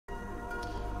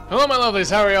Hello my lovelies,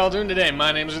 how are y'all doing today?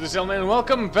 My name is Ventus and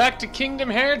welcome back to Kingdom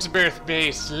Hearts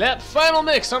Birthbase. Final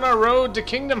mix on our road to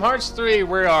Kingdom Hearts 3.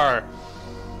 We are...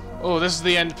 Oh, this is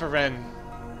the end for Ren.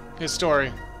 His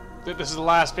story. This is the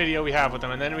last video we have with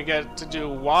him, and then we get to do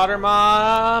Water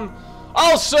Mom.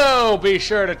 Also, be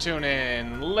sure to tune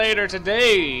in later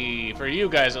today, for you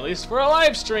guys at least, for a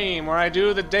live stream where I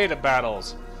do the data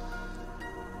battles.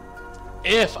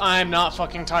 If I'm not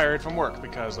fucking tired from work,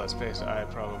 because let's face it, I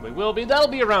probably will be. That'll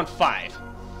be around 5.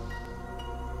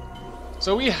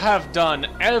 So we have done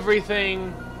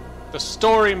everything the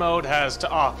story mode has to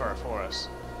offer for us.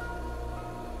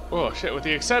 Oh shit, with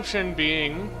the exception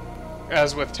being,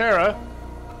 as with Terra,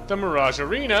 the Mirage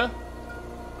Arena,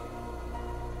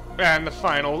 and the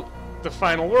final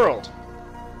world.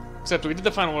 Except we did the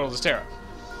final world as Terra.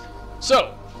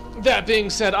 So, that being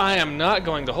said, I am not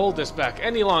going to hold this back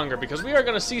any longer because we are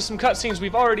going to see some cutscenes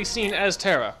we've already seen as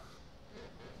Terra.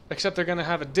 Except they're going to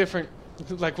have a different...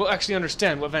 Like, we'll actually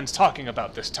understand what Ven's talking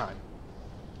about this time.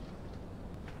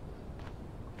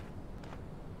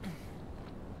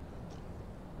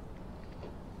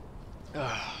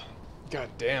 God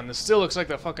damn, this still looks like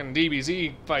the fucking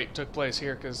DBZ fight took place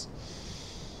here, because...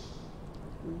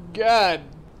 God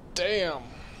damn.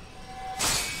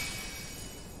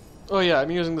 Oh yeah, I'm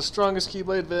using the strongest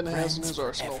Keyblade Ven has in his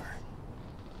arsenal.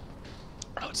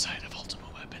 Outside of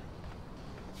Ultimate Weapon.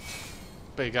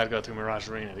 But you gotta go through Mirage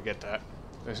Arena to get that.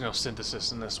 There's no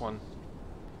synthesis in this one.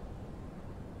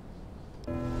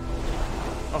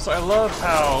 Also, I love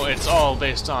how it's all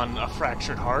based on a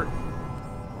fractured heart.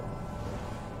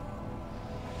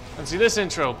 And see, this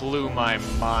intro blew my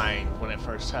mind when it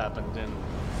first happened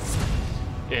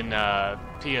in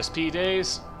PSP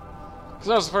days. Because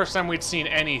that was the first time we'd seen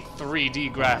any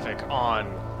 3D graphic on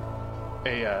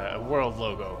a world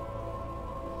logo.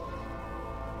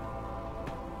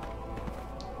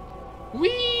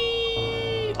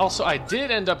 Whee! Also, I did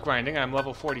end up grinding. I'm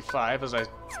level 45, as I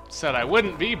said I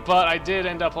wouldn't be, but I did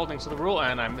end up holding to the rule,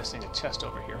 and I'm missing a chest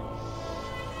over here.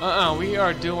 We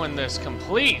are doing this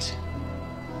complete.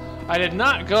 I did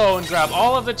not go and grab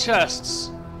all of the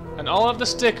chests and all of the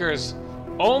stickers,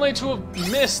 only to have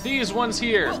missed these ones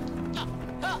here.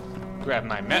 Grab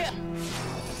my map.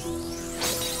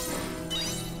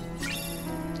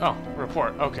 Oh,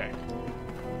 report. Okay.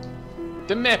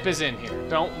 The map is in here.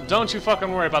 Don't you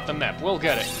fucking worry about the map. We'll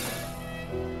get it.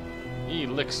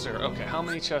 Elixir. Okay, how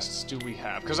many chests do we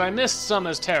have? Because I missed some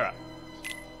as Terra.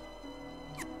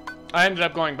 I ended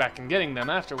up going back and getting them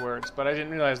afterwards, but I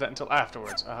didn't realize that until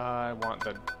afterwards. I want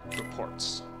the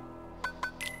reports.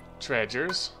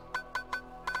 Treasures.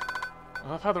 I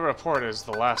love how the report is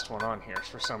the last one on here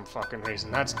for some fucking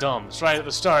reason. That's dumb. It's right at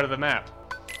the start of the map.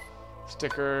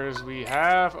 Stickers we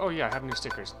have. Oh yeah, I have new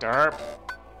stickers. Derp.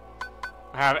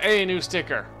 I have a new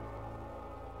sticker.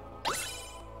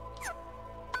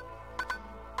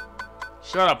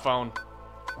 Shut up, phone.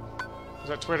 Is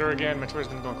that Twitter again? My Twitter's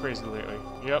been going crazy lately.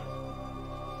 Yep.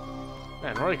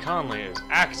 Man, Roy Conley is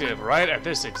active right at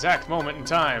this exact moment in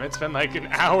time. It's been like an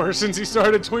hour since he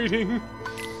started tweeting.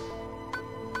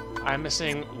 I'm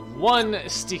missing one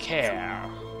sticker.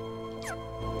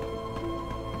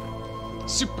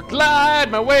 Super glide,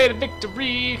 my way to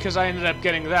victory, because I ended up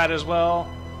getting that as well.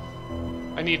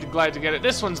 I need to glide to get it.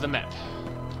 This one's the map.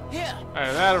 Yeah.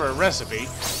 Either that or a recipe.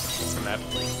 It's the map.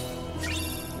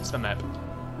 It's the map.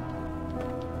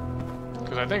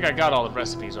 Because I think I got all the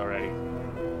recipes already.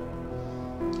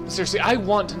 Seriously, I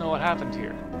want to know what happened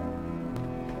here.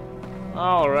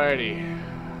 Alrighty.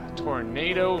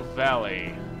 Tornado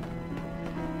Valley.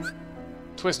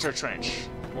 Twister Trench.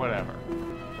 Whatever.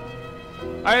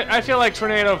 I feel like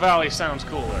Tornado Valley sounds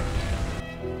cooler.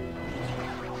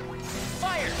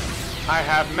 Fire! I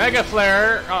have Mega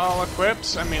Flare all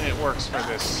equipped. I mean, it works for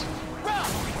this.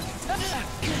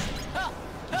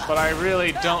 But I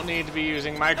really don't need to be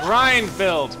using my grind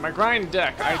build. My grind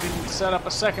deck. I didn't set up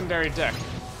a secondary deck.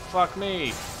 Fuck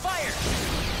me. Fire!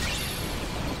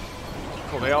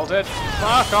 Cool, they all dead?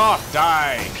 Fuck off!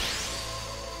 Die!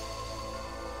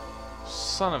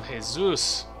 Son of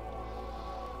Jesus.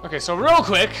 Okay, so real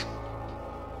quick,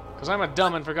 because I'm a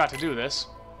dumb and forgot to do this.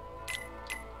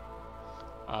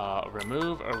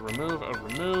 Remove.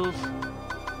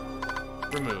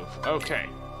 Okay.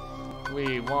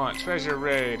 We want Treasure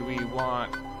Raid. We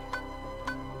want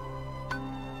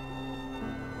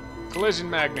Collision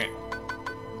Magnet.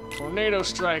 Tornado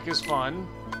Strike is fun.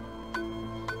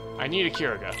 I need a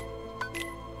Kiriga.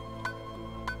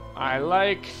 I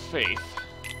like Faith.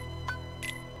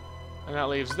 And that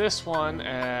leaves this one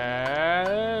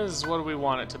as... What do we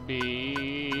want it to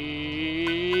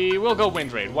be? We'll go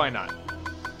Wind Raid. Why not?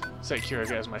 Set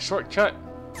Kiriga as my shortcut.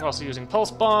 We're also using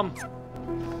Pulse Bomb.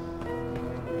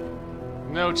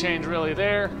 No change really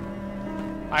there.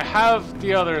 I have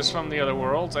the others from the other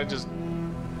worlds. I just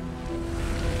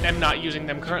am not using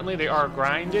them currently. They are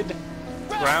grinded.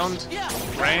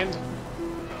 Grand.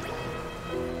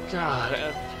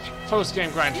 God, post-game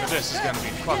grind for this is gonna be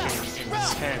fucking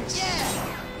intense.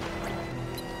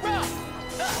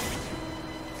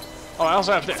 Oh, I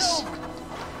also have this.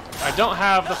 I don't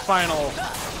have the final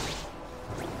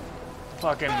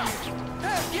fucking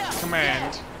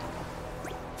command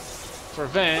for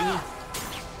Ven.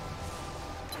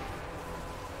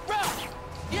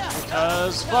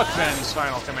 Because fuck Ven's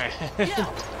final command.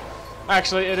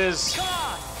 Actually, it is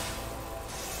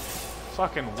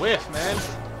fucking whiff, man.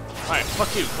 Alright,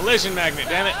 fuck you. Collision magnet,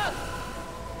 damn it.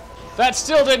 That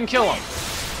still didn't kill him.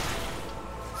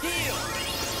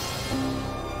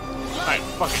 Alright,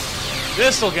 fuck it.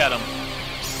 This'll get him.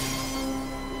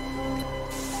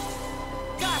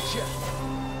 Gotcha.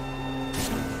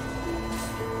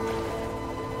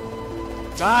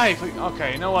 Die, please.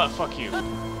 Okay, you know what? Fuck you.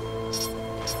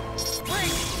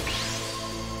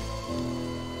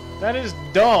 That is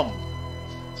dumb.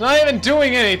 It's not even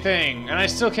doing anything, and I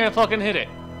still can't fucking hit it.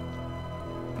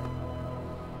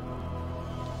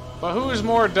 But who is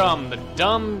more dumb? The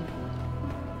dumb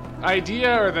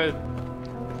idea or the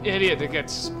idiot that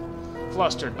gets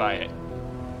flustered by it?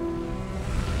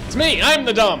 It's me! I'm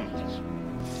the dumb!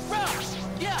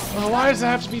 Oh, why does it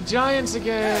have to be giants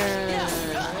again?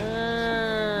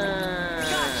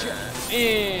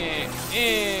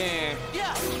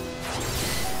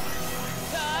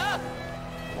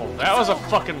 Oh, that was a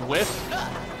fucking whiff.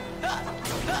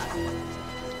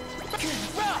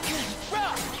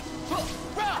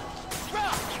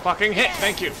 Fucking hit,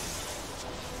 thank you.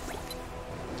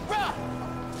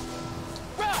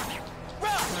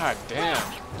 God damn.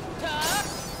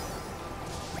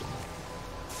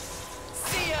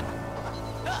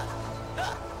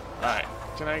 Alright,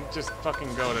 can I just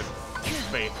fucking go to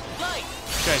faith?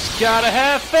 Just gotta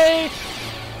have faith!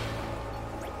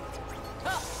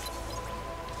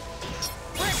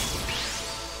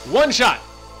 One shot!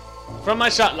 From my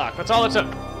shot lock, that's all it took.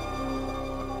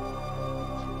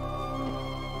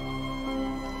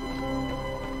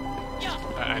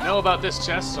 I know about this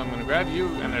chest, so I'm gonna grab you,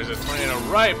 and there's a tornado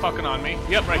right fucking on me.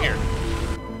 Yep, right here.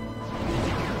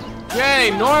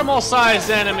 Yay, normal-sized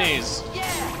enemies!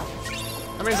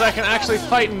 That means I can actually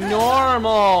fight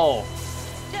normal!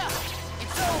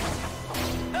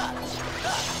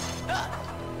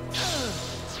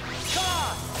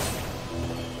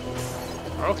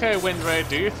 Okay, Wind Raid,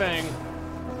 do your thing.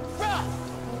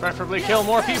 Preferably kill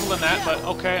more people than that, but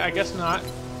okay, I guess not.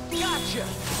 Gotcha.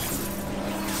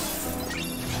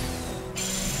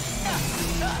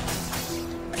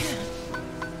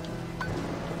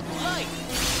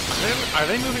 Are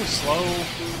they moving slow?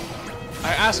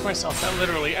 I ask myself that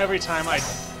literally every time I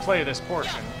play this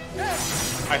portion.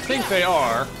 I think they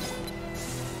are.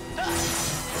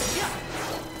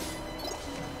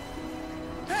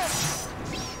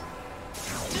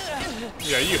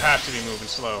 Yeah, you have to be moving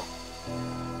slow.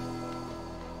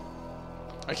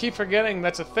 I keep forgetting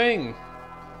that's a thing.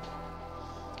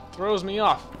 Throws me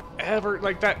off.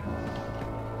 Like that.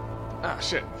 Ah,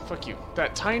 shit. Fuck you.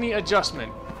 That tiny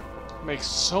adjustment makes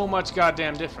so much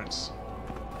goddamn difference.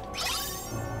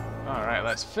 Alright,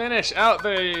 let's finish out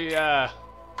the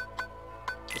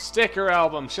sticker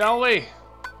album, shall we?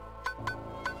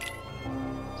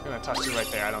 It's gonna toss you right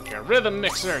there, I don't care. Rhythm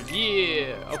mixer,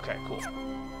 yeah! Okay, cool.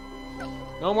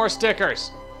 No more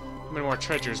stickers. How many more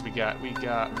treasures we got? We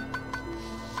got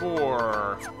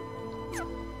 4.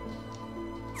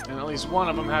 And at least one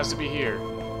of them has to be here.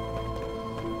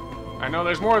 I know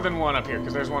there's more than one up here,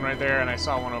 because there's one right there, and I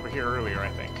saw one over here earlier, I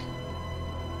think.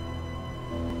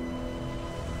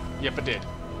 Yep, I did.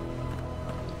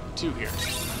 2 here.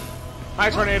 Hi,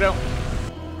 tornado.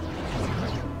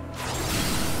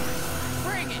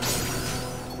 Bring it.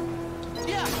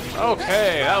 Yeah.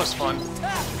 Okay, that was fun.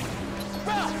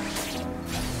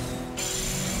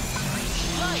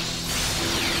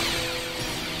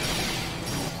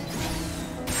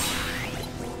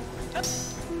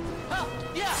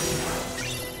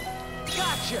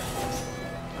 Gotcha.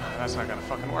 That's not gonna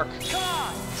fucking work.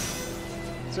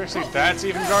 Seriously, that's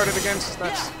even guarded against?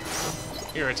 That's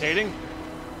irritating.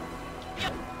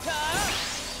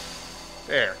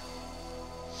 There.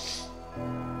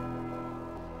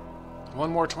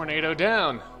 One more tornado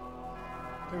down.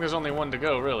 I think there's only 1 to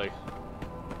go, really.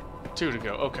 2 to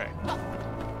go, okay.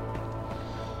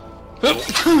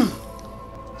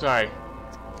 Sorry.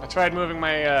 I tried moving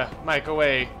my mic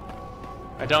away.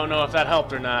 I don't know if that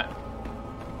helped or not.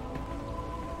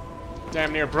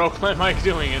 Damn near broke my mic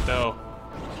doing it, though.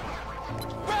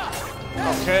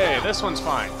 Okay, this one's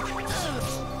fine.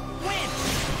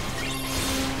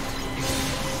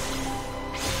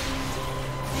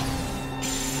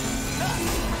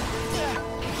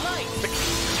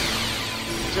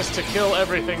 Just to kill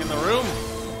everything in the room.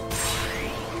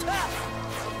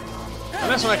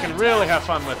 And this one I can really have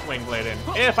fun with Wingblade in.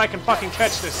 If I can fucking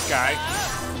catch this guy.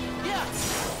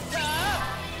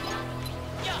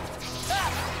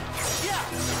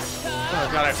 Oh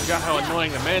god, I forgot how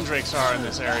annoying the mandrakes are in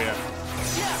this area.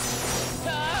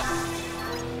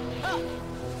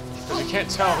 Because you can't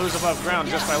tell who's above ground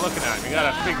just by looking at him. You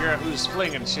gotta figure out who's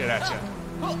flinging shit at you.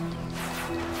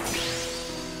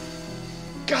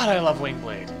 God, I love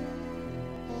Wingblade.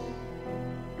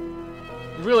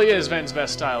 It really is Ven's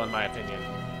best style, in my opinion.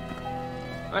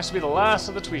 That should be the last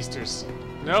of the Tweesters.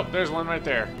 Nope, there's one right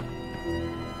there.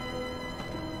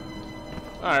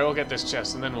 Alright, we'll get this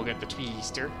chest, and then we'll get the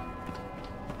Tweester.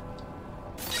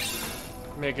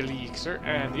 Mega Leaxer.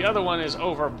 And the other one is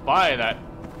over by that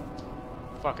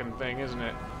fucking thing, isn't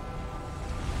it?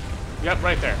 Yep,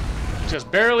 right there. Just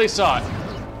barely saw it.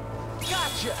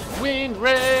 Gotcha! Wind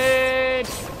Raid!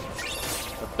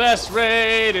 The best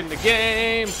raid in the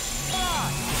game!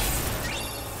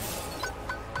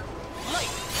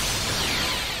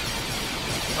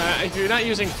 If you're not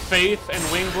using Faith and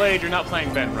Wingblade, you're not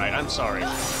playing Ben right. I'm sorry.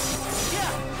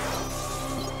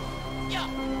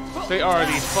 They are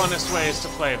the funnest ways to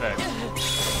play Ben.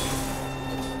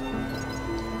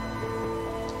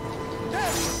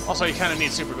 Also, you kind of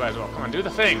need Super Glide as well. Come on, do the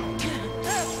thing.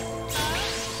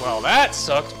 Well, that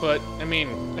sucked, but, I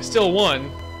mean, I still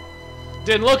won.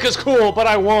 Didn't look as cool, but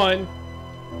I won.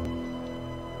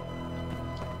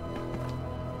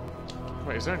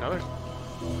 Wait, is there another?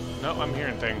 No, I'm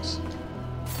hearing things.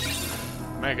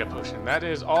 Mega Potion. That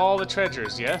is all the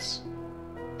treasures, yes?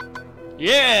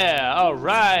 Yeah!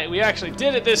 Alright, we actually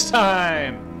did it this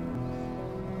time!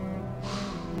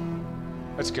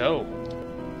 Let's go.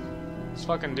 Let's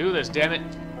fucking do this, damn it.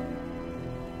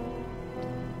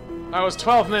 That was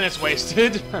 12 minutes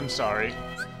wasted. I'm sorry.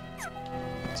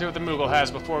 Let's see what the Moogle has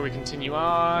before we continue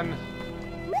on.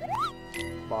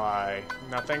 Bye.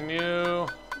 Nothing new.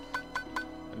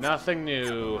 Nothing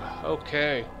new.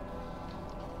 Okay.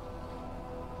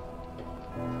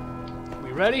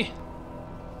 We ready?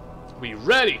 We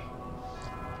ready.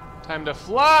 Time to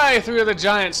fly through the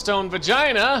giant stone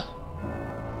vagina.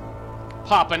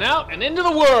 Popping out and into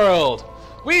the world.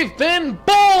 We've been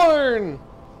born!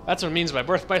 That's what it means by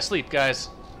birth by sleep, guys.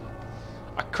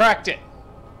 I cracked it.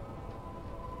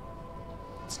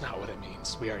 It's not what it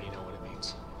means. We already know what it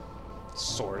means.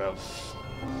 Sort of.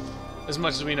 As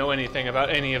much as we know anything about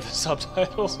any of the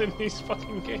subtitles in these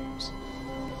fucking games.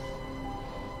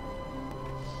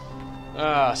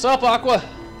 Sup, Aqua?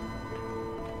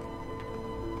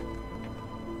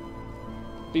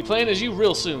 Be playing as you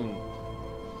real soon.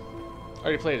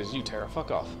 Already played as you, Tara.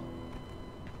 Fuck off.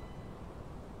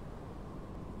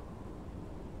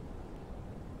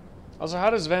 Also,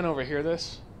 how does Ven overhear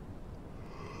this?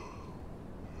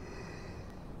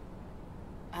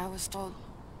 I was told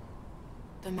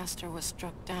the master was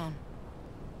struck down.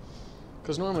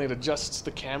 Because normally it adjusts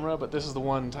the camera, but this is the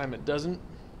one time it doesn't.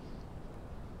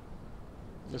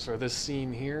 Just for this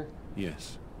scene here.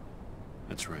 Yes,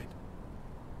 that's right.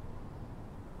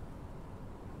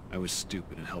 I was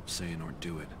stupid and helped Xehanort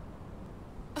do it.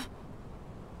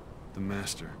 The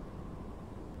master.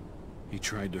 He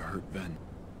tried to hurt Ven.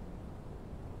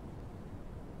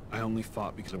 I only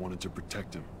fought because I wanted to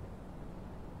protect him.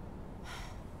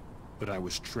 But I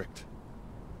was tricked.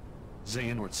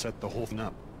 Xehanort set the whole thing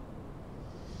up.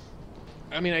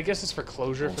 I mean, I guess it's for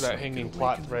closure for that Also, hanging it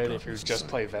plot awakened thread the if you darkness just inside.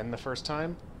 play Ven the first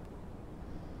time.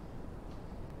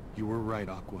 You were right,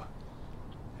 Aqua.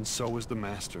 And so was the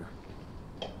master.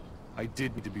 I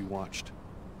did need to be watched.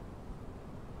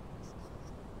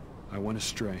 I went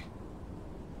astray.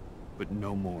 But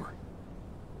no more.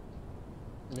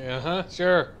 Yeah,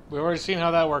 sure. We've already seen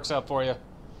how that works out for you.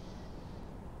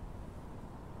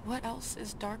 What else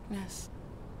is darkness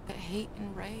but hate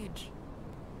and rage?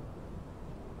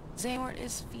 Xehanort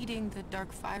is feeding the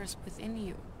dark fires within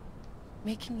you,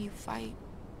 making you fight.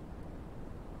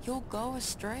 You'll go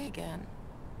astray again.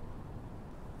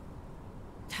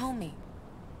 Tell me,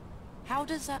 how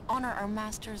does that honor our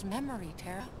master's memory,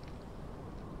 Tara?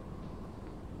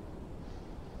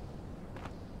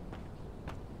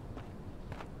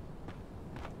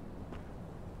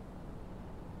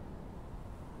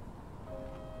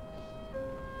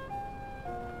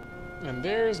 And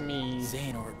there's me.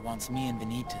 Xehanort wants me and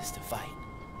Ventus to fight.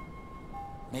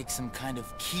 Make some kind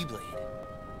of keyblade.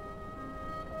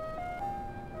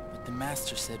 But the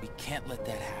Master said we can't let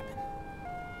that happen.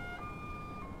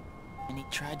 And he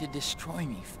tried to destroy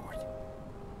me for it.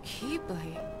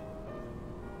 Keyblade?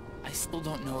 I still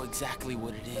don't know exactly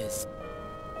what it is.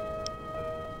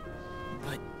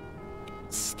 But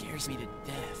it scares me to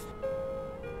death.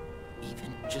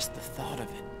 Even just the thought of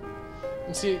it.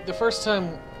 And see, the first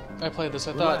time I played this,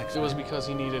 I Relax, thought it was man. because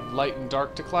he needed light and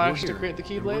dark to clash We're to here, create the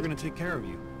and we're Keyblade. gonna take care of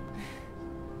you.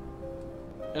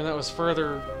 And that was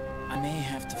further I may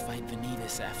have to fight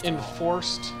Ventus after all.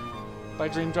 enforced by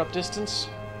Dream Drop Distance.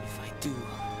 If I do,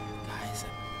 guys,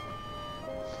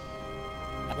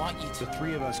 I want you The to.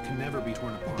 three of us can never be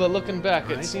torn apart. But looking back,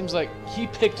 it Right? seems like he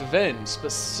picked Ven I'll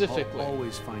specifically.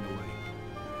 always find a way.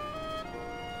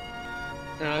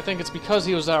 And I think it's because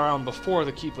he was around before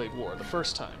the Keyblade War, the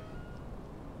first time.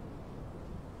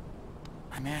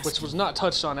 I'm asking. Which was not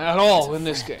touched on at all in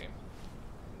this game.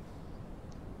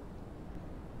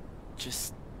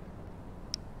 Just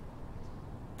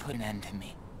put an end to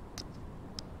me.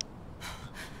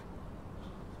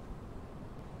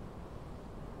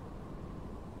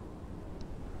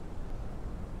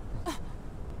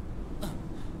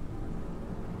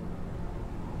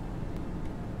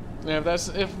 Yeah,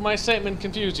 if my statement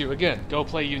confused you, again, go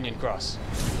play Union Cross.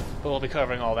 But we'll be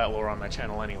covering all that lore on my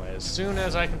channel anyway, as soon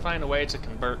as I can find a way to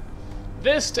convert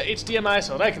this to HDMI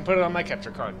so that I can put it on my capture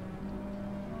card.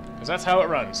 Because that's how it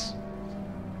runs.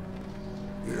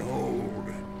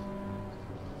 Behold,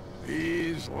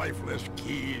 these lifeless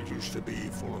keys used to be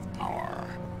full of power,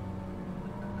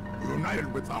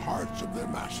 united with the hearts of their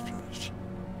masters.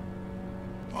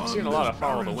 I've seen a lot of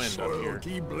Follow the Wind up here.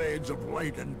 Keyblades of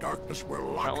light and darkness were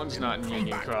locked That one's not in Union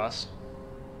combat. Cross.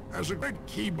 As a great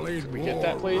Keyblade we war get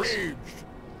that, please? raged,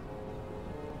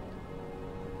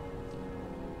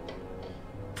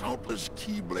 countless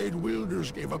Keyblade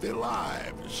wielders gave up their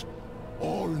lives,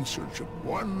 all in search of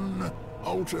one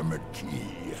ultimate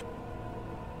key.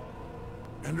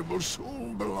 And it will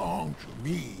soon belong to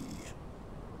me.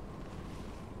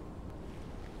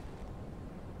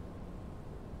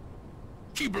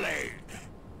 Keyblade!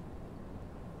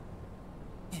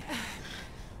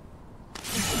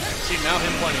 See, now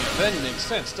him pointing at Ven makes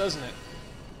sense, doesn't it?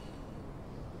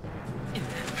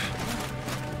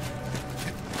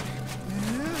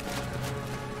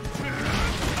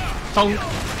 Thunk!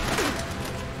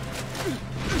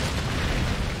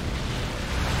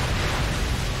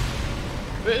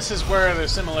 This is where the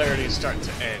similarities start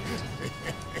to end.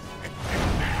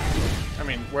 I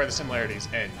mean, where the similarities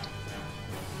end.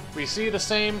 We see the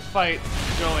same fight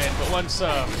go in, but once,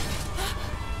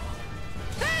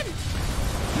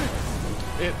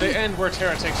 they end where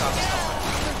Terra takes off his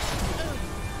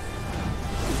helmet.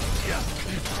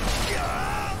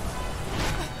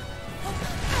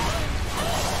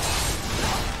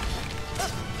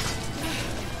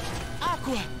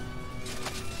 Aqua!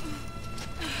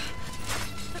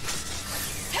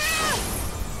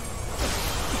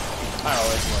 I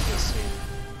always love this scene.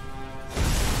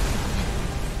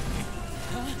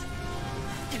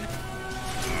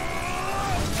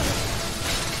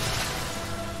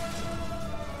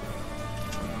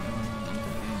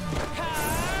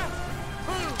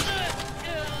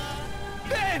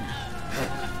 Ben!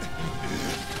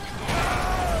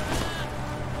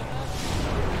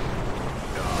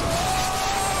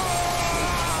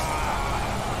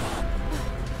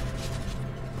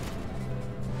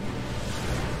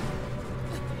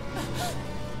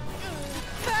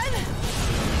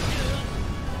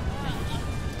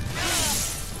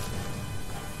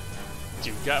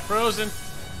 You got frozen.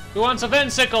 Who wants a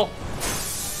Vensicle?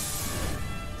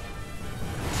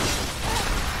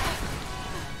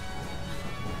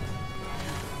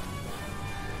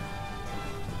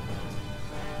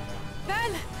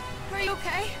 Ben, are you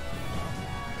okay?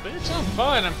 Bitch, I'm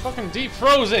fine. I'm fucking deep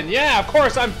frozen. Yeah, of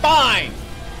course I'm fine.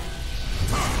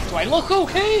 Do I look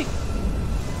okay?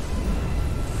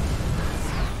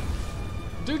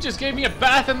 Dude just gave me a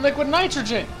bath in liquid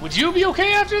nitrogen. Would you be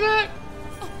okay after that?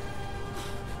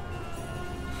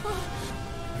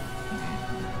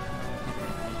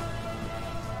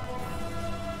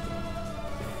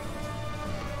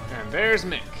 And there's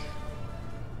Mick.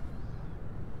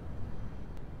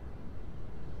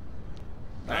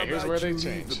 Now How here's about where they you leave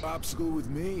change. the popsicle with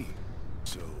me,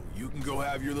 so you can go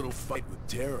have your little fight with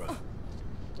Terra.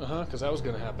 Uh-huh, because that was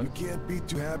gonna You happen. can't be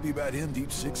too happy about him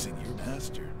deep sixing your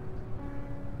master.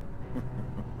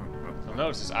 You'll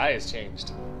notice his eye has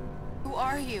changed. Who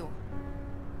are you?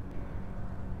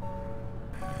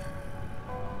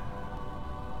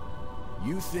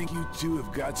 You think you two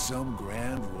have got some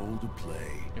grand role to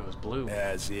play. It was blue.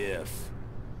 As if.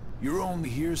 You're only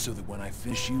here so that when I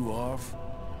finish you off,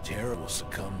 Terra will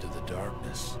succumb to the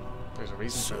darkness. There's a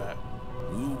reason for that.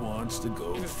 Who wants to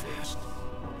go first?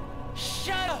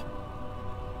 Shut up!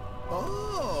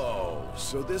 Oh,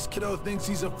 so this kiddo thinks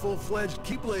he's a full-fledged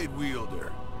Keyblade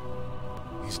wielder.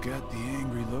 He's got the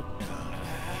angry look now.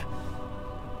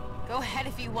 Go ahead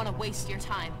if you want to waste your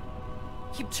time.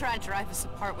 Keep trying to drive us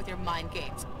apart with your mind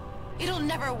games. It'll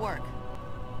never work.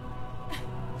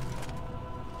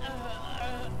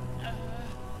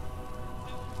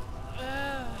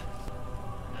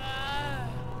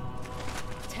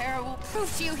 Terra will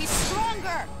prove to you he's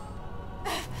stronger!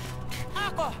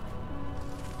 Aqua!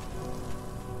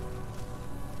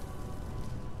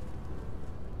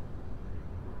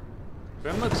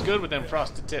 Ben looks good with them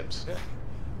frosted tips.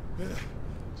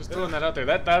 Just throwing that out there.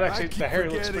 That actually, the hair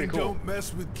looks pretty cool. Don't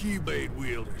mess with Keyblade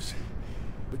wielders.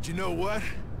 But you know what?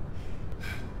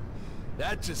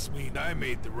 That just means I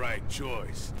made the right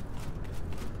choice.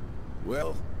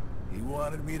 Well, he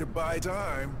wanted me to buy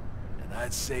time, and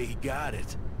I'd say he got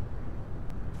it.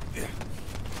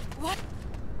 What?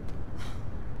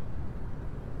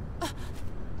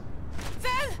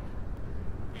 Ven!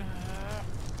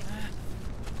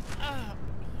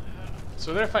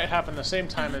 So their fight happened the same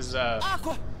time as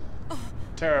Aqua!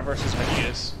 Terra versus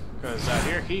Ventus, because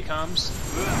here he comes.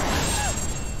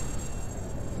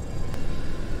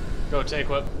 Go take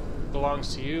what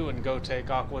belongs to you, and go take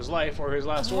Aqua's life or his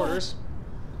last orders.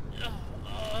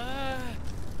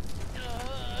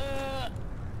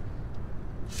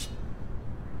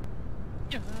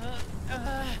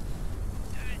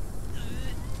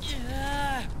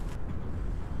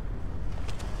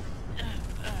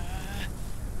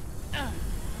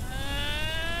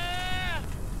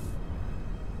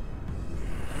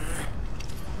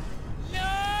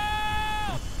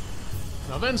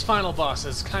 Now, Ven's final boss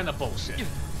is kind of bullshit.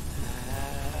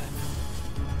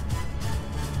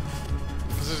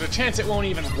 Because there's a chance it won't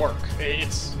even work.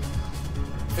 It's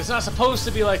not supposed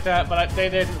to be like that, but they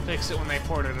didn't fix it when they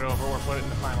ported it over or put it in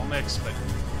the final mix, but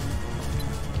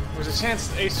there's a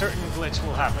chance a certain glitch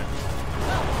will happen.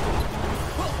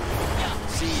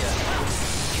 See ya.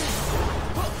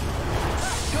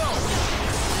 Go!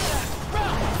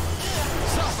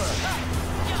 Suffer!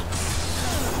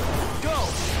 Go!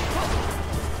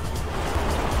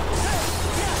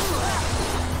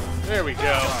 There we go.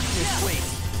 Wait.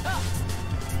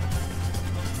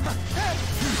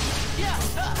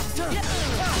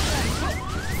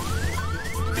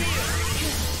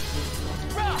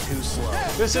 Too slow.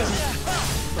 This isn't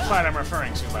the fight I'm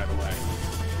referring to, by the way.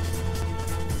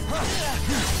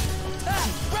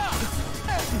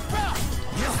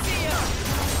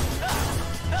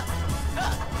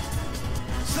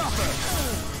 Suffer!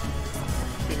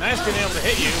 Be nice being able to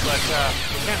hit you, but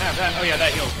you can't have that. Oh yeah,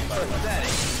 that heals me, by the way.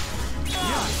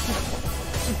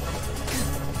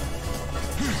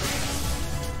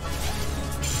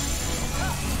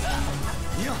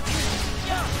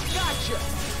 Gotcha!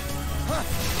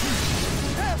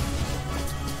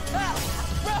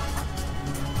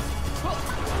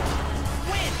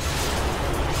 Win!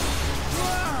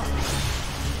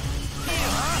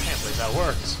 Can't believe that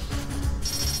worked.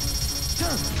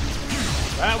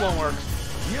 That won't work.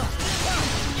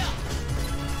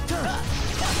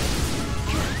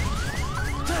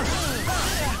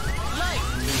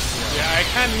 Yeah, I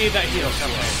kind of need that heal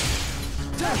someday.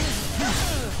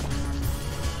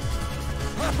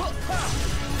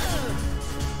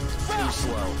 Too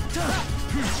slow.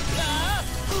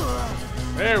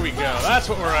 There we go. That's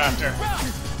what we're after.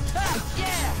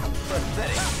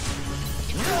 Pathetic.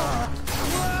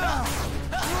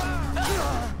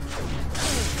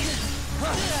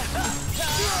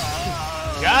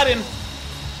 Got him.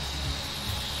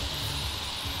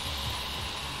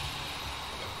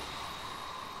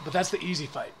 But that's the easy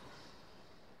fight.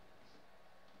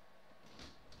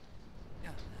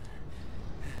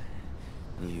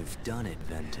 You've done it,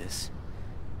 Ventus.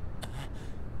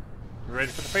 You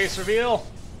ready for the face reveal?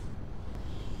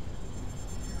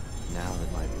 Now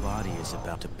that my body is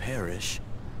about to perish,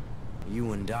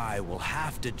 you and I will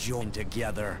have to join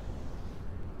together.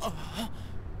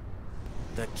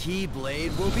 The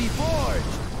Keyblade will be forged!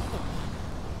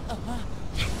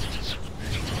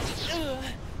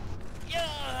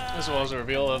 As well as a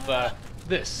reveal of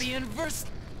this. The inverse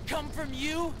come from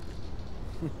you?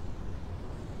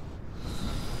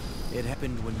 It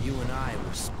happened when you and I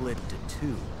were split to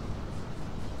two.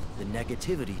 The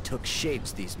negativity took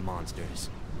shapes, these monsters.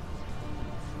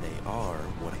 They are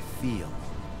what I feel.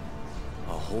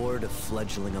 A horde of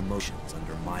fledgling emotions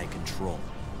under my control.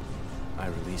 I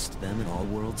released them in all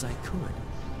worlds I could.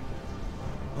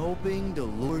 Hoping to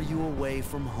lure you away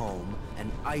from home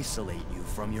and isolate you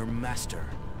from your master.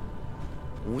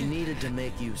 We needed to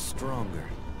make you stronger.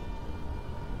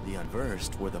 The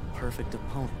unversed were the perfect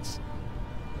opponents.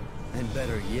 And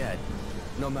better yet,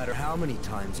 no matter how many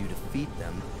times you defeat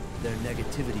them, their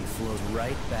negativity flows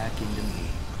right back into me.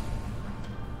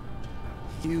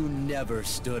 You never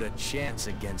stood a chance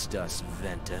against us,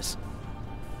 Ventus.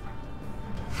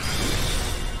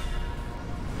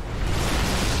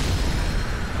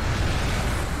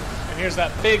 And here's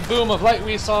that big boom of light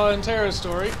we saw in Terra's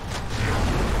story.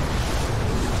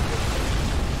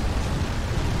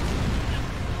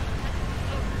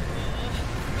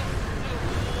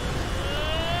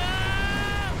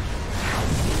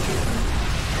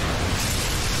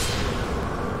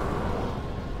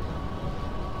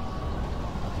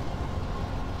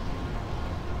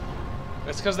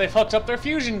 It's because they fucked up their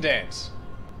fusion dance.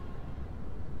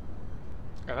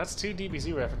 Oh, that's 2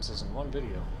 DBZ references in one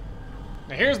video.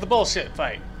 Now here's the bullshit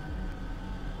fight.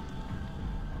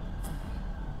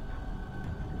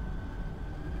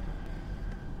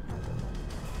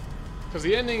 Because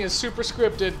the ending is super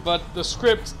scripted, but the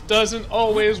script doesn't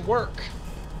always work.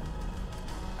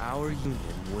 Our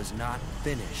union was not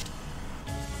finished.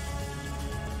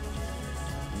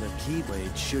 The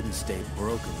Keyblade shouldn't stay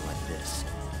broken like this.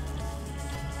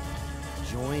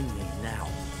 Join me now.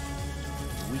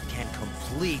 We can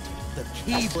complete the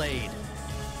Keyblade.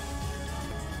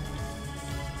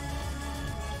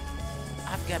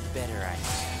 I've got better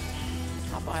ideas.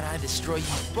 How about I destroy you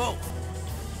both?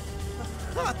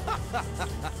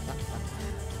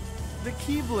 The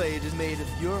Keyblade is made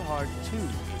of your heart too,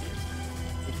 idiot.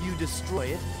 If you destroy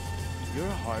it, your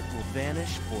heart will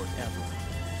vanish forever.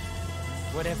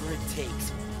 Whatever it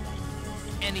takes.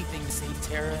 Anything to save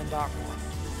Terra and Aqua.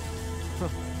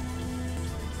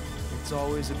 It's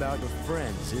always about your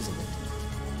friends, isn't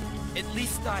it? At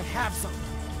least I have some.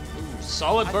 Ooh,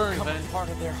 solid I've burn, become man. a part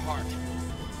of their heart,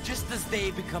 just as they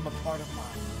become a part of mine.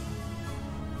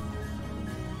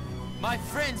 My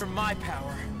friends are my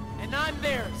power, and I'm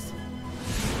theirs.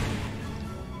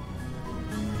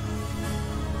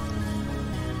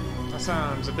 That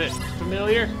sounds a bit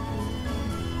familiar.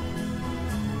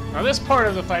 Now this part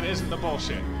of the fight isn't the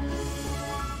bullshit.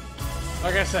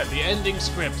 Like I said, the ending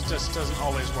script just doesn't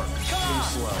always work. Too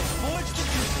slow.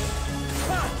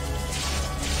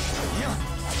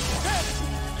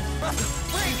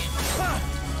 Bring it!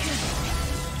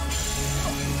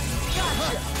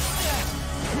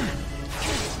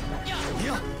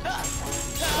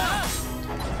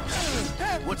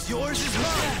 What's yours is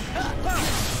mine.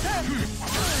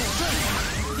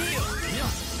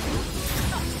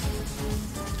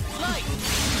 Light!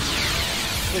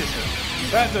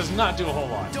 That does not do a whole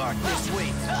lot. Darkness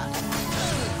waits.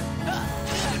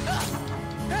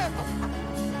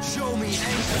 Show me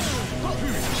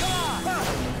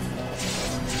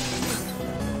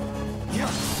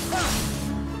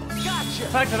The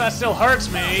fact that that still hurts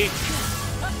me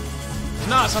is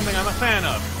not something I'm a fan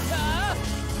of.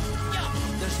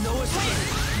 There's no escape.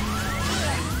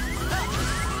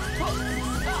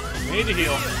 Need to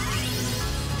heal.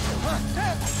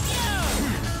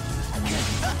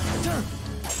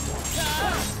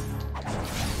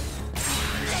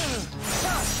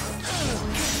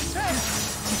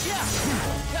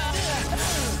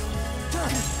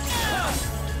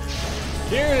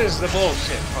 Here is the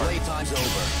bullshit part. Playtime's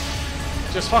over.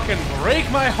 Just fucking break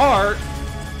my heart,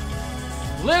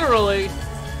 literally,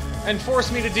 and force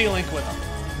me to de-link with them.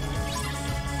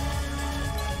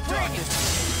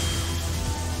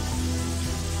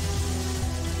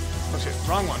 Oh shit,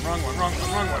 wrong one, wrong one, wrong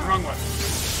one, wrong one, wrong one.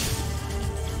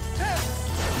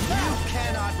 You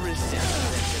cannot resist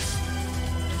this.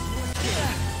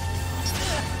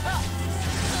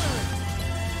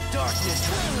 Darkness.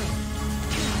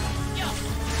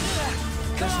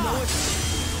 There's no escape.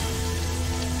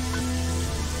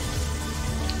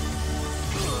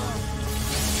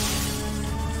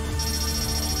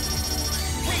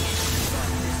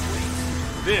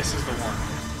 This is the one.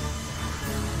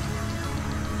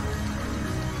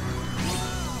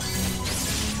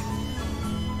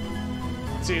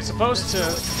 See, it's supposed to...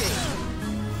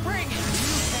 Bring it. You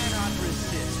cannot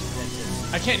resist,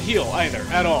 Ventus. I can't heal either,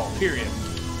 at all, period.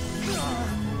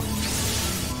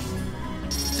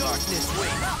 Darkness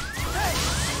waits.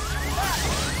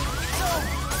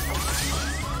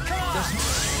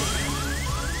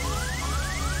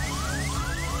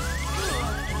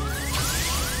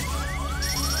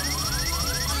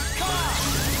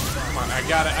 Come on,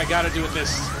 I gotta do it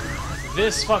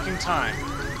this fucking time.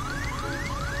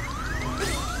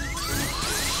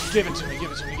 Give it to me,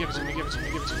 give it to me, give it to me, give it to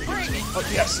me, give it to me, give it to me. Oh,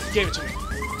 yes, gave it to me.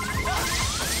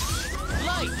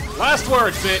 Last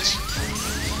words, bitch.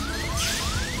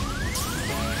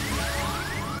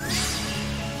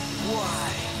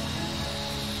 Why?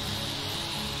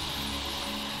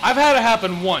 I've had it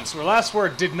happen once where Last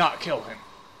Word did not kill him.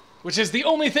 Which is the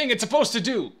only thing it's supposed to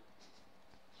do.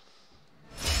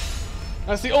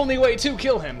 That's the only way to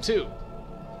kill him, too.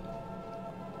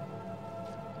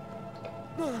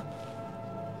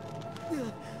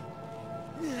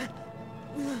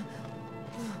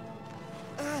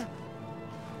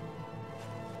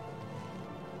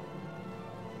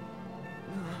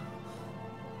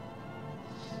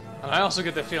 And I also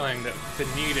get the feeling that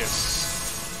Ventus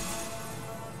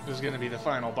is going to be the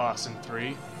final boss in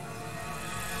 3.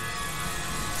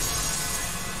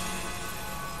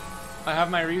 I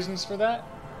have my reasons for that.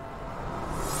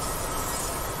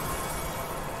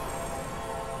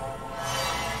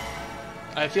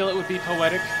 I feel it would be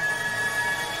poetic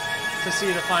to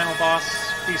see the final boss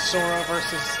be Sora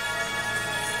versus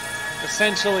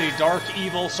essentially dark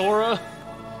evil Sora,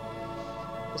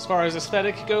 as far as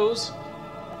aesthetic goes.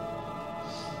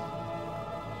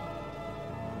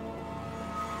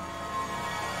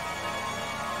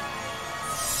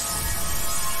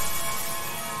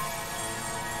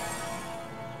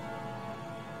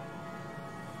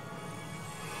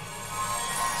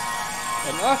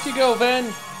 And off you go,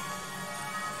 Ven!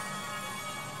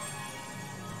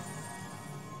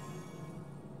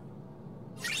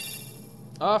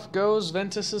 Off goes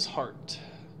Ventus's heart.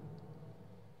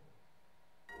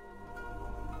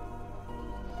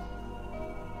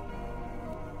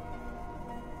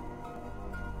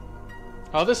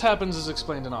 How this happens is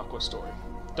explained in Aqua's story.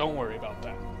 Don't worry about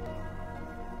that.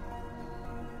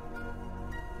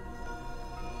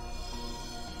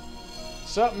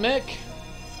 Sup, Mick?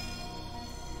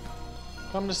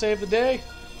 Come to save the day?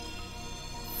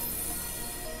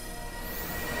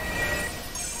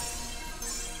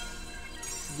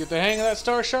 You get the hang of that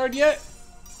star shard yet?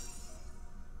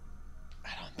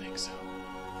 I don't think so.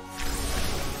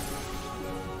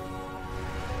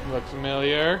 Look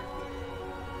familiar.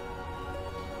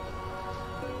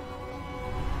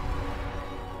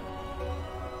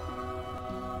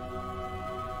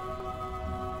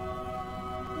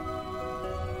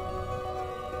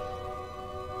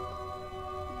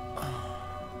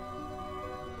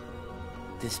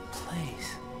 This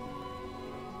place.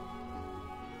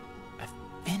 I've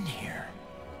been here.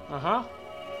 Uh-huh.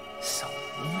 So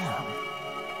warm.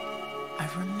 I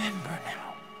remember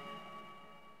now.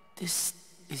 This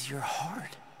is your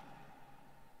heart.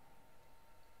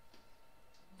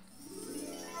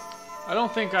 I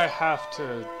don't think I have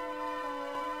to...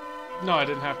 No, I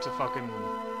didn't have to fucking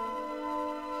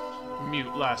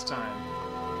mute last time.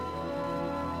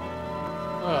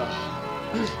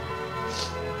 Ugh.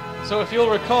 So if you'll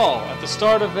recall, at the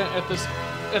start of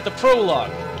at the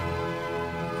prologue,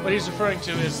 what he's referring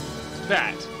to is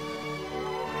that,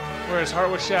 where his heart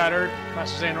was shattered.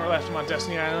 Master Xehanort left him on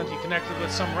Destiny Island. He connected with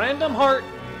some random heart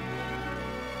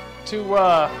to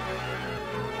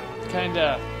kind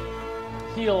of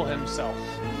heal himself.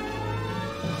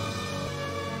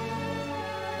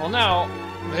 Well, now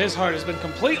his heart has been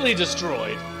completely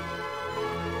destroyed.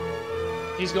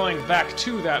 He's going back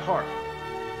to that heart.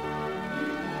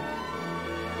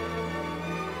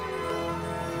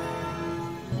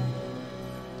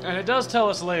 And it does tell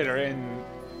us later in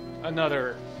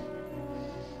another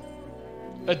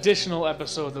additional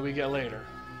episode that we get later.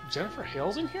 Jennifer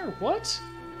Hale's in here? What?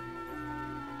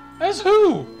 As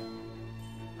who?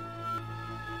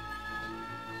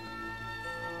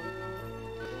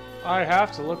 I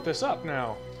have to look this up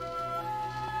now.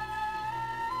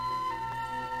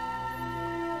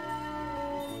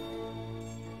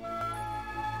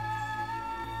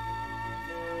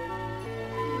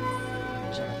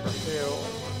 Jennifer Hale.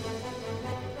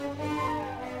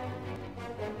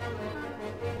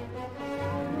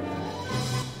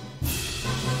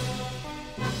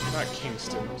 Not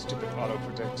Kingston, stupid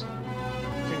auto-predict.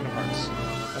 Kingdom Hearts.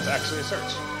 That's actually a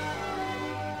search.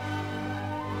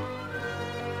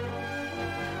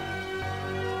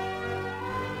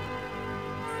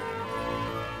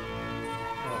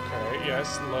 Okay,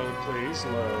 yes, load please,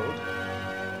 load.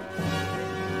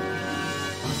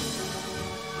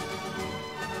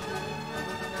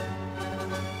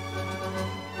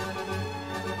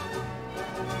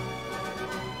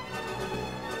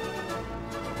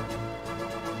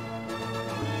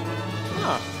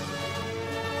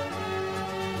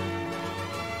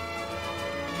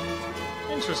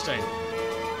 Interesting.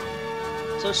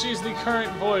 So she's the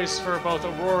current voice for both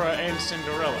Aurora and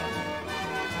Cinderella.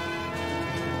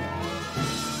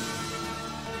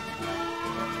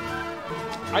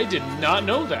 I did not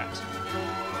know that.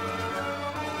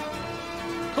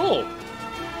 Cool.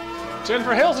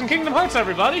 Jennifer Hale's in Kingdom Hearts,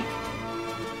 everybody!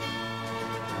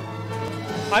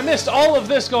 I missed all of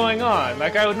this going on,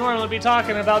 like I would normally be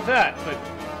talking about that, but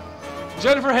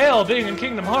Jennifer Hale being in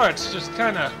Kingdom Hearts just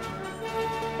kind of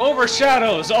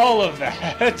overshadows all of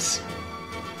that.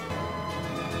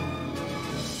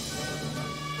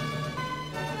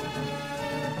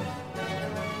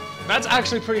 That's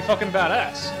actually pretty fucking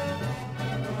badass.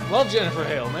 Love Jennifer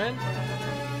Hale, man.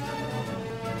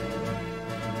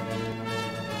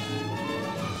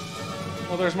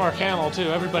 Well, there's Mark Hamill,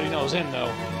 too. Everybody knows him,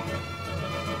 though.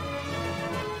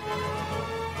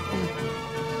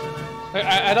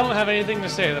 I don't have anything to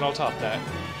say that'll top that.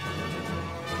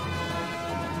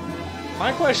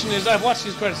 My question is, I've watched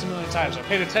these credits a million times. I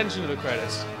paid attention to the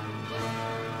credits.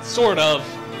 Sort of.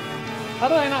 How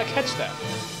did I not catch that?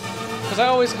 Because I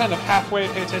always kind of halfway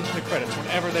pay attention to credits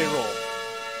whenever they roll.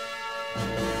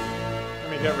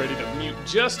 Let me get ready to mute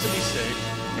just to be safe.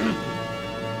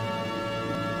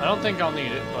 I don't think I'll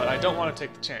need it, but I don't want to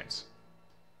take the chance.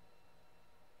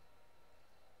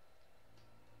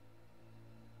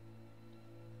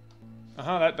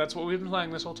 That's what we've been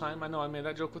playing this whole time. I know I made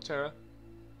that joke with Terra.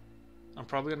 I'm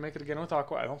probably gonna make it again with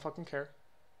Aqua. I don't fucking care.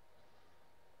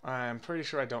 I'm pretty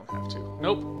sure I don't have to.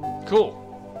 Nope. Cool.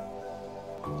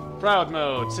 Proud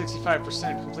mode,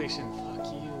 65% completion. Fuck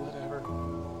you, whatever.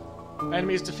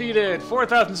 Enemies defeated,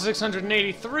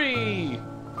 4,683.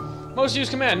 Most used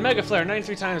command, Mega Flare,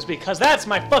 93 times because that's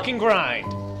my fucking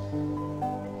grind.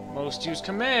 Most used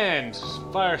command,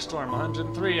 Firestorm,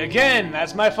 103. Again,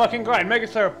 that's my fucking grind. Mega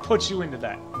Flare puts you into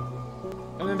that.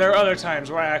 And then there are other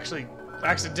times where I actually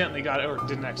accidentally got it, or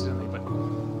didn't accidentally, but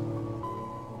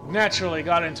naturally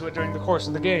got into it during the course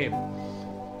of the game.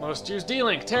 Most used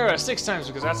D-Link, Terra, 6 times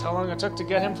because that's how long it took to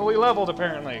get him fully leveled,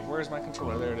 apparently. Where's my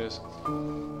controller? There it is.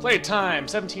 Play time,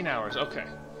 17 hours. Okay.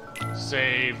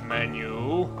 Save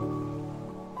menu.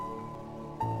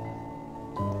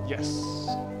 Yes.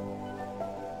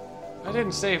 I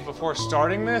didn't save before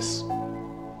starting this.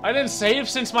 I didn't save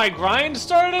since my grind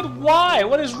started? Why?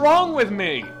 What is wrong with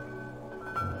me?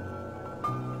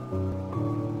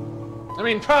 I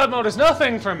mean, Proud Mode is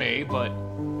nothing for me, but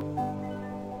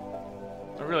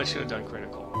I really should have done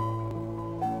Critical.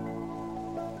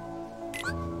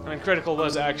 I mean, Critical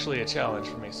was actually a challenge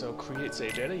for me, so create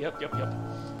save data. Yep.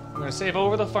 I'm gonna save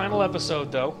over the final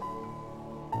episode, though.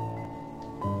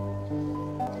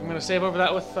 I'm gonna save over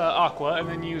that with Aqua, and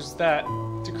then use that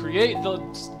to create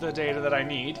the data that I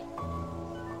need.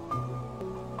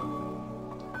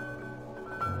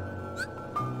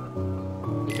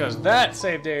 Because that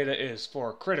save data is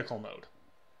for critical mode.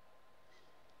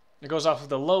 It goes off of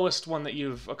the lowest one that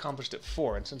you've accomplished it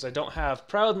for, and since I don't have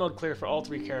Proud Mode clear for all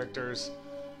 3 characters,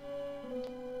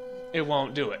 it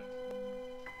won't do it.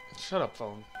 Shut up,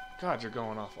 phone. God, you're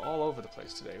going off all over the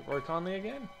place today. Roy Conley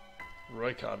again?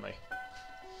 Roy Conley.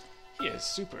 He is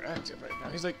super active right now.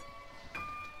 He's like...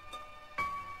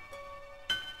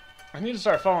 I need to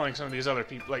start following some of these other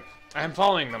people. Like, I'm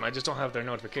following them, I just don't have their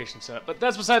notifications set up. But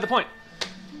that's beside the point.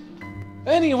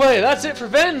 Anyway, that's it for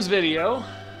Ven's video.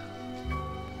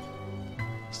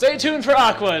 Stay tuned for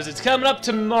Aqua's. It's coming up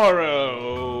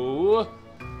tomorrow.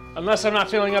 Unless I'm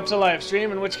not feeling up to live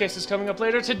stream, in which case it's coming up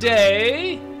later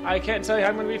today. I can't tell you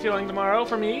how I'm going to be feeling tomorrow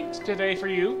for me. It's today for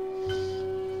you.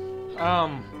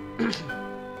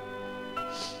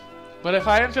 But if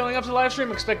I am feeling up to live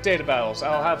stream, expect data battles.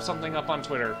 I'll have something up on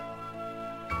Twitter.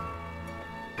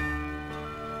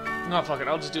 No, fuck it.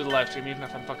 I'll just do the live stream even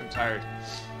if I'm fucking tired.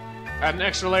 Add an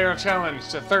extra layer of challenge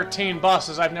to 13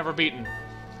 bosses I've never beaten.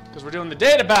 Because we're doing the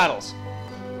data battles.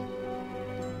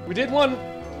 We did one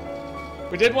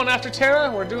after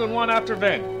Terra, we're doing one after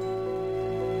Ven.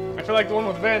 I feel like the one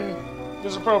with Ven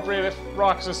is appropriate if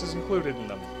Roxas is included in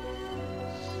them.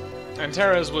 And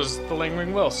Terra's was the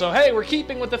Lingering Will. So hey, we're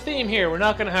keeping with the theme here. We're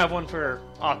not going to have one for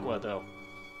Aqua, though.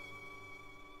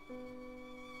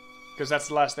 Because that's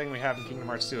the last thing we have in Kingdom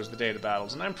Hearts 2 is the data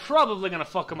battles. And I'm probably going to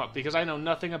fuck them up because I know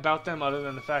nothing about them other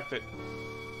than the fact that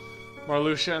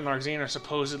Marluxia and Larxene are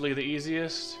supposedly the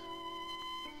easiest.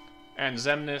 And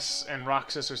Xemnas and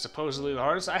Roxas are supposedly the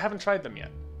hardest. I haven't tried them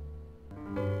yet.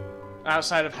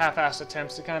 Outside of half-assed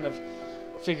attempts to kind of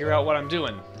figure out what I'm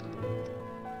doing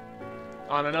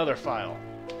on another file.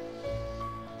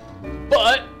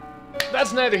 But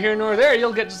that's neither here nor there.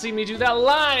 You'll get to see me do that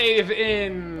live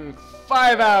in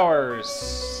 5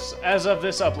 hours as of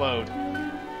this upload.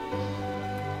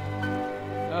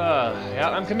 Yeah,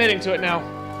 I'm committing to it now.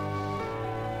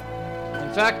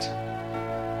 In fact,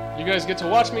 you guys get to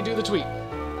watch me do the tweet.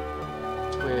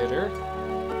 Twitter.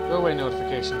 Go away,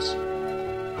 notifications.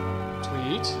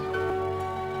 Tweet.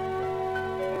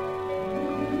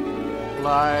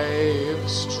 Live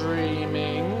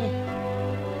streaming.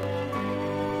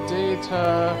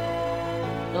 Data.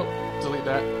 Nope, delete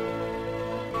that.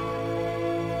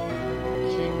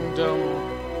 Kingdom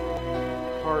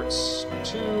Kingdom Hearts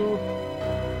 2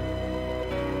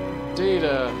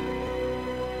 data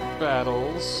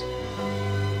battles.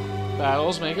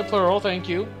 Battles, make it plural, thank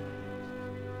you.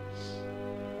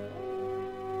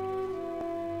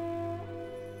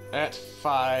 At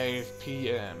 5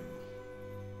 p.m.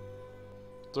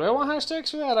 Do I want hashtags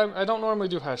for that? I don't normally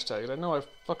do hashtags. I know I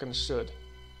fucking should.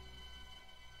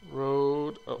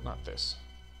 Road... Oh, not this.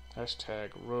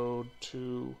 Hashtag road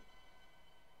to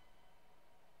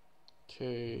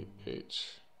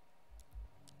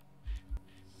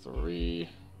KH3.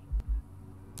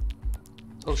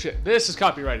 Oh shit, this is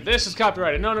copyrighted. This is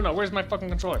copyrighted. No, no, no. Where's my fucking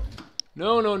controller?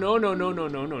 No, no, no, no, no, no,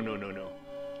 no, no, no, no, no.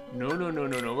 No, no, no,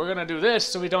 no, no. We're gonna do this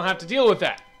so we don't have to deal with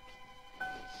that.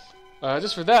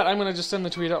 Just for that, I'm gonna just send the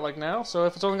tweet out like now. So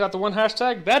if it's only got the one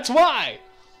hashtag, that's why!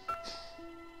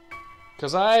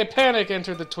 Because I panic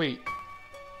entered the tweet.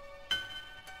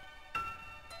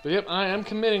 But yep, I am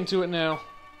committing to it now.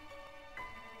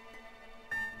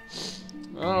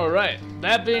 Alright,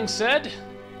 that being said...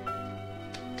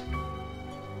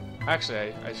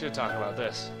 Actually, I should talk about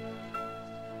this.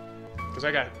 Because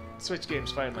I got Switch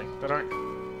games finally that aren't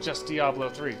just Diablo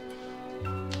 3.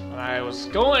 I was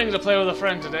going to play with a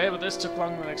friend today, but this took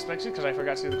longer than expected because I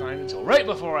forgot to do the grind until right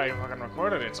before I fucking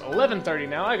recorded. It's 11:30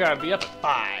 now. I gotta be up at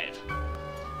 5.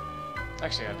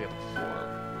 Actually, I gotta be up at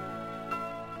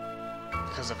 4.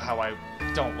 Because of how I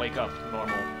don't wake up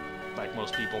normal, like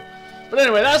most people. But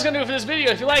anyway, that's gonna do it for this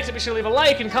video. If you liked it, be sure to leave a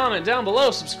like and comment down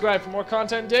below. Subscribe for more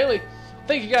content daily.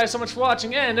 Thank you guys so much for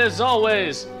watching, and as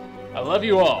always, I love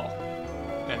you all.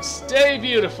 And stay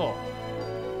beautiful.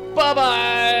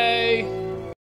 Bye-bye!